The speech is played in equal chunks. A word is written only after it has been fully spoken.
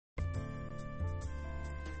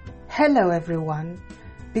Hello everyone.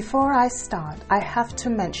 Before I start, I have to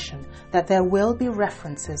mention that there will be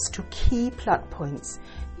references to key plot points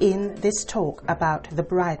in this talk about the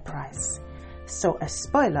bride price, so a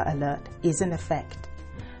spoiler alert is in effect.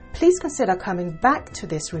 Please consider coming back to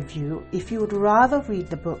this review if you would rather read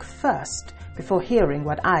the book first before hearing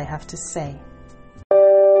what I have to say.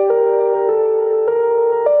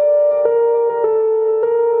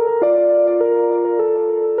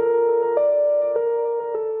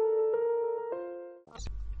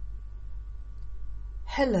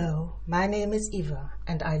 Hello, my name is Eva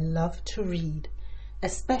and I love to read,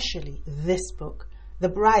 especially this book, The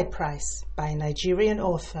Bride Price by Nigerian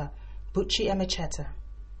author Buchi Emecheta.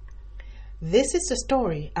 This is a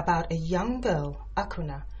story about a young girl,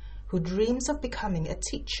 Akuna, who dreams of becoming a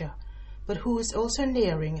teacher, but who is also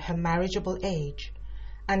nearing her marriageable age.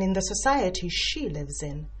 And in the society she lives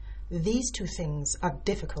in, these two things are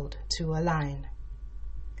difficult to align.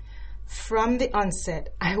 From the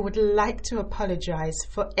onset, I would like to apologize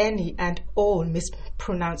for any and all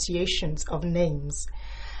mispronunciations of names.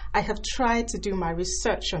 I have tried to do my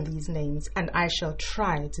research on these names and I shall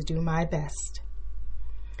try to do my best.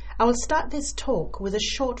 I will start this talk with a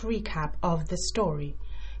short recap of the story,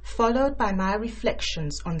 followed by my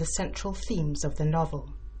reflections on the central themes of the novel.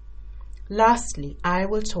 Lastly, I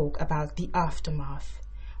will talk about the aftermath.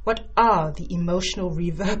 What are the emotional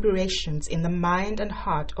reverberations in the mind and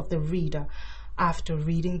heart of the reader after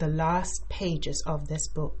reading the last pages of this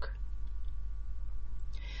book?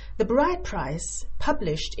 The Bride Price,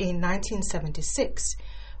 published in 1976,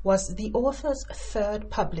 was the author's third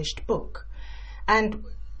published book, and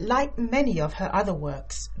like many of her other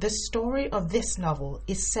works, the story of this novel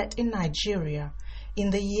is set in Nigeria in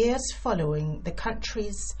the years following the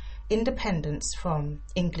country's independence from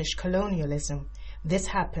English colonialism. This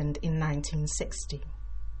happened in 1960.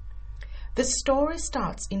 The story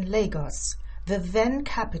starts in Lagos, the then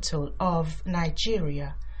capital of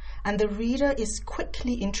Nigeria, and the reader is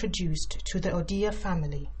quickly introduced to the Odia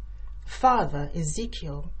family, father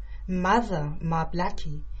Ezekiel, mother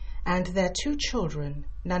Mablaki, and their two children,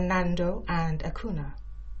 Nanando and Akuna.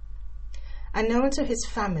 Unknown to his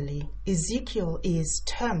family, Ezekiel is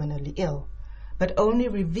terminally ill, but only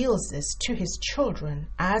reveals this to his children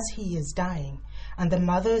as he is dying, and the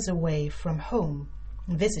mother is away from home,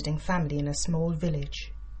 visiting family in a small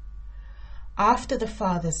village. After the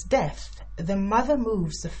father's death, the mother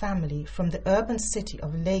moves the family from the urban city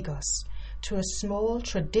of Lagos to a small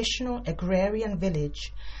traditional agrarian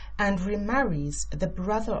village and remarries the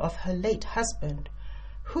brother of her late husband,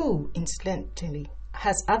 who, incidentally,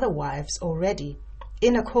 has other wives already,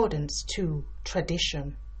 in accordance to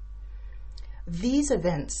tradition. These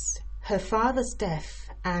events, her father's death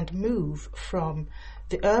and move from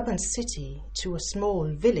the urban city to a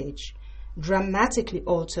small village, dramatically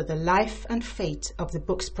alter the life and fate of the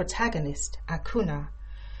book's protagonist, Akuna,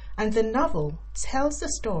 and the novel tells the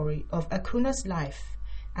story of Akuna's life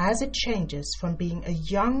as it changes from being a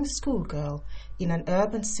young schoolgirl in an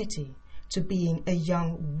urban city to being a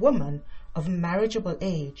young woman of marriageable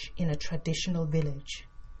age in a traditional village.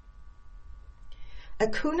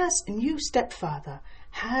 Akuna's new stepfather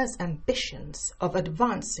has ambitions of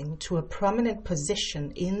advancing to a prominent position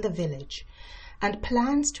in the village and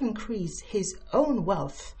plans to increase his own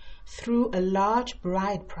wealth through a large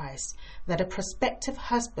bride price that a prospective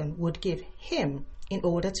husband would give him in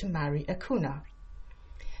order to marry Akuna.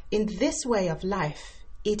 In this way of life,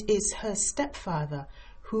 it is her stepfather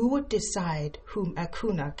who would decide whom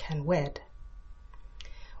Akuna can wed.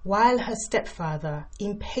 While her stepfather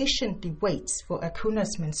impatiently waits for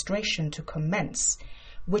Akuna's menstruation to commence,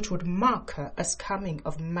 which would mark her as coming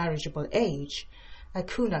of marriageable age,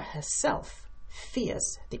 Akuna herself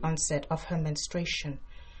fears the onset of her menstruation,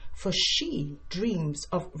 for she dreams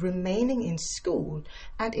of remaining in school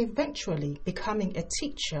and eventually becoming a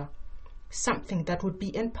teacher, something that would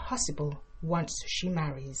be impossible once she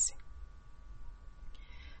marries.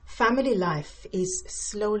 Family life is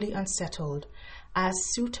slowly unsettled as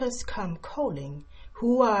suitors come calling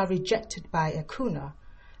who are rejected by Akuna,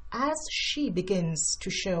 as she begins to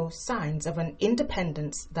show signs of an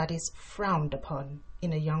independence that is frowned upon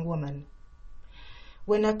in a young woman.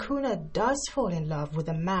 When Akuna does fall in love with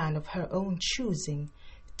a man of her own choosing,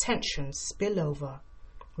 tensions spill over,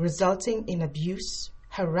 resulting in abuse,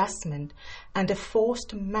 harassment, and a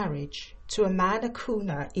forced marriage to a man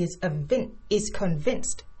Akuna is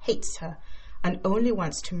convinced hates her and only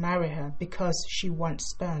wants to marry her because she once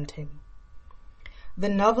spurned him. The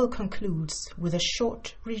novel concludes with a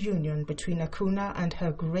short reunion between Akuna and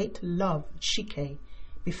her great love, Chike,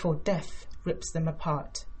 before death rips them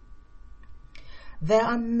apart. There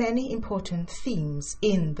are many important themes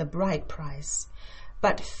in The Bride Price,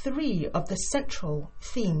 but 3 of the central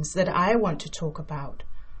themes that I want to talk about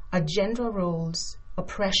are gender roles,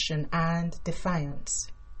 oppression, and defiance.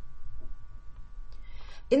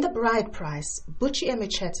 In The Bride Price, Buchi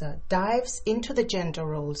Emecheta dives into the gender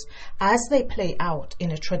roles as they play out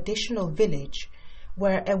in a traditional village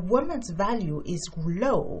where a woman's value is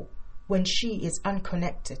low when she is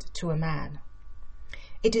unconnected to a man.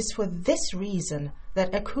 It is for this reason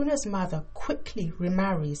that Akuna's mother quickly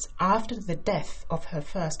remarries after the death of her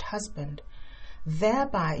first husband,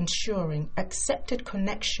 thereby ensuring accepted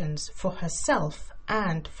connections for herself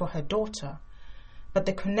and for her daughter. But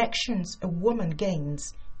the connections a woman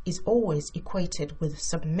gains is always equated with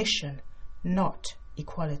submission, not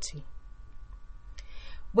equality.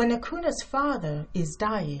 When Akuna's father is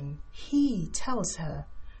dying, he tells her,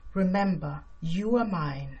 "Remember, you are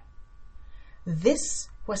mine." This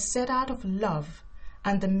was said out of love,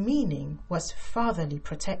 and the meaning was fatherly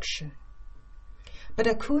protection. But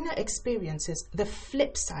Akuna experiences the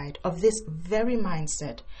flip side of this very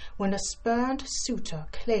mindset when a spurned suitor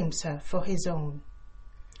claims her for his own.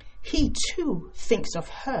 He too thinks of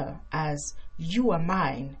her as, "You are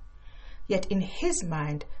mine," yet in his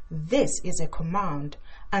mind this is a command,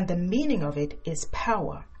 and the meaning of it is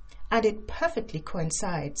power, and it perfectly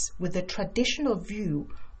coincides with the traditional view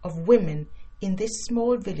of women in this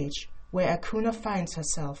small village where Akuna finds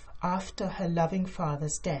herself after her loving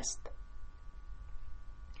father's death.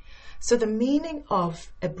 So the meaning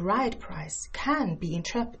of a bride price can be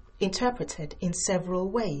interpreted in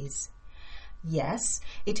several ways. Yes,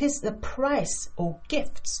 it is the price or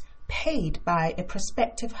gifts paid by a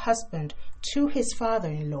prospective husband to his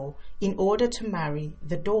father-in-law in order to marry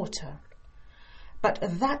the daughter. But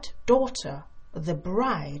that daughter, the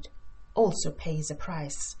bride, also pays a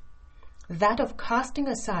price. That of casting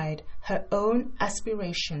aside her own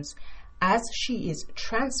aspirations as she is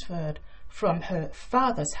transferred from her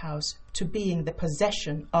father's house to being the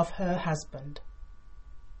possession of her husband.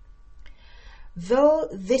 Though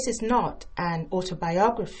this is not an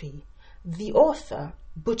autobiography, the author,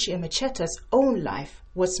 Buchi Emecheta's own life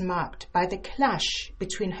was marked by the clash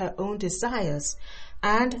between her own desires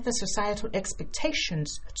and the societal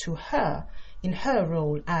expectations to her in her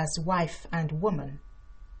role as wife and woman.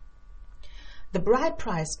 The Bride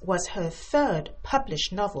Price was her 3rd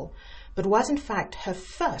published novel, but was in fact her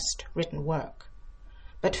first written work.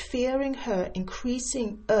 But fearing her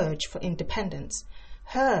increasing urge for independence,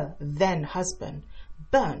 her then husband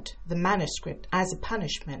burnt the manuscript as a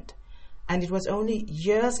punishment, and it was only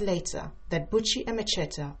years later that Buchi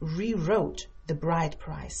Emecheta rewrote The Bride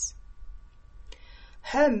Price.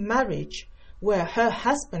 Her marriage, where her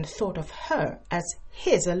husband thought of her as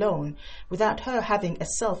his alone, without her having a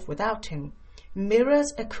self without him,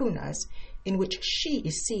 mirrors Akuna's, in which she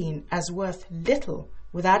is seen as worth little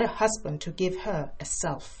without a husband to give her a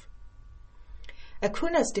self.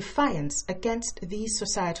 Akuna's defiance against these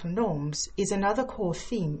societal norms is another core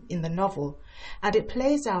theme in the novel, and it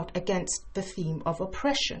plays out against the theme of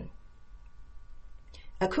oppression.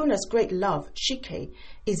 Akuna's great love, Shike,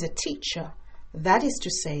 is a teacher, that is to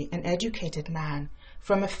say, an educated man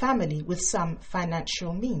from a family with some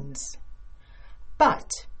financial means.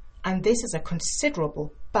 But, and this is a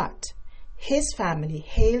considerable but, his family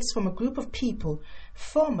hails from a group of people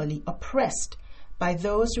formerly oppressed by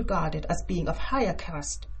those regarded as being of higher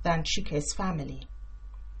caste than Shike's family.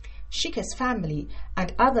 Shike's family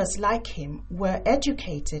and others like him were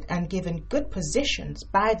educated and given good positions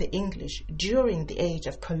by the English during the age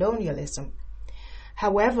of colonialism.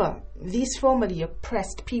 However, these formerly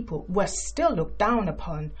oppressed people were still looked down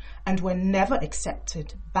upon and were never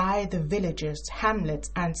accepted by the villages, hamlets,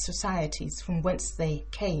 and societies from whence they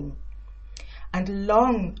came. And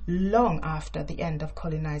long, long after the end of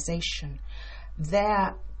colonization,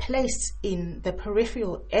 their place in the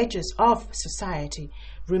peripheral edges of society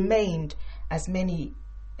remained as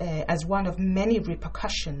one of many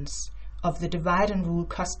repercussions of the divide and rule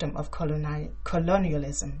custom of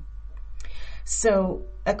colonialism. So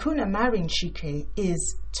Akuna marrying Shike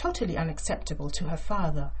is totally unacceptable to her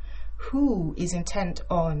father, who is intent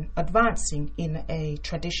on advancing in a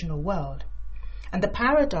traditional world. And the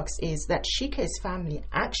paradox is that Shike's family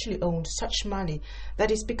actually owned such money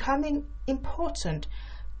that is becoming important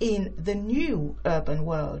in the new urban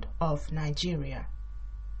world of Nigeria.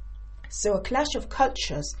 So a clash of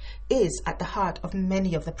cultures is at the heart of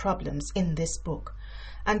many of the problems in this book,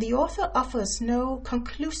 and the author offers no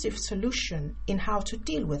conclusive solution in how to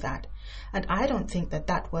deal with that, and I don't think that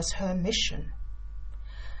that was her mission.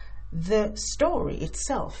 The story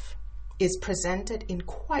itself is presented in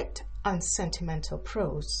quite unsentimental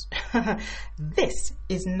prose. This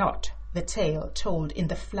is not the tale told in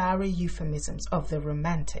the flowery euphemisms of the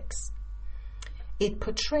Romantics. It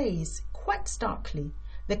portrays quite starkly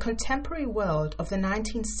the contemporary world of the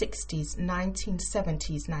 1960s,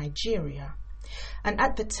 1970s Nigeria. And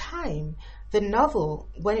at the time, the novel,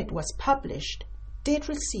 when it was published, did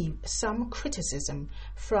receive some criticism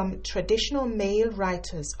from traditional male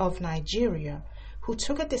writers of Nigeria who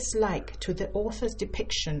took a dislike to the author's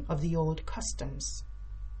depiction of the old customs.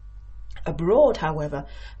 Abroad, however,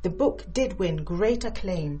 the book did win great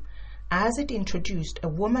acclaim as it introduced a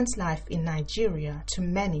woman's life in Nigeria to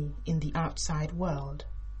many in the outside world.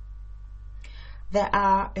 There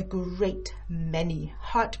are a great many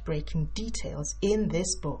heartbreaking details in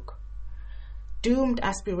this book. Doomed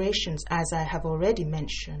aspirations, as I have already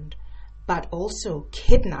mentioned, but also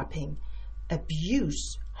kidnapping,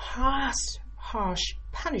 abuse, harsh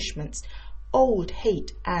punishments, old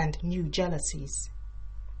hate, and new jealousies.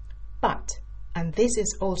 But, and this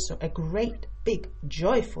is also a great big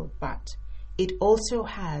joyful but, it also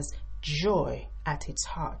has joy at its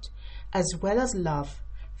heart, as well as love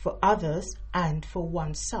for others and for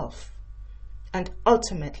oneself. And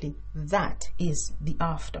ultimately, that is the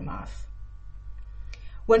aftermath.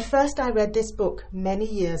 When first I read this book many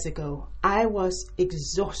years ago, I was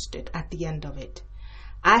exhausted at the end of it.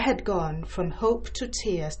 I had gone from hope to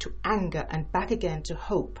tears to anger and back again to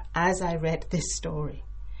hope as I read this story.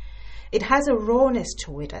 It has a rawness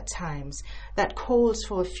to it at times that calls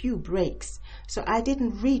for a few breaks, so I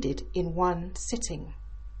didn't read it in one sitting.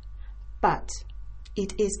 But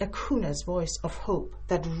it is a crooner's voice of hope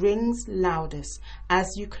that rings loudest as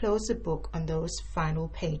you close the book on those final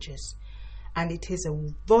pages, and it is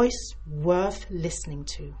a voice worth listening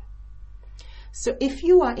to. So if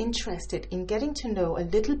you are interested in getting to know a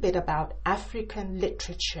little bit about African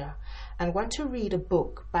literature and want to read a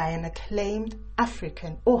book by an acclaimed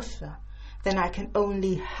African author, then I can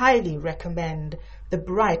only highly recommend The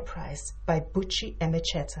Bride Price by Buchi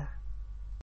Emecheta.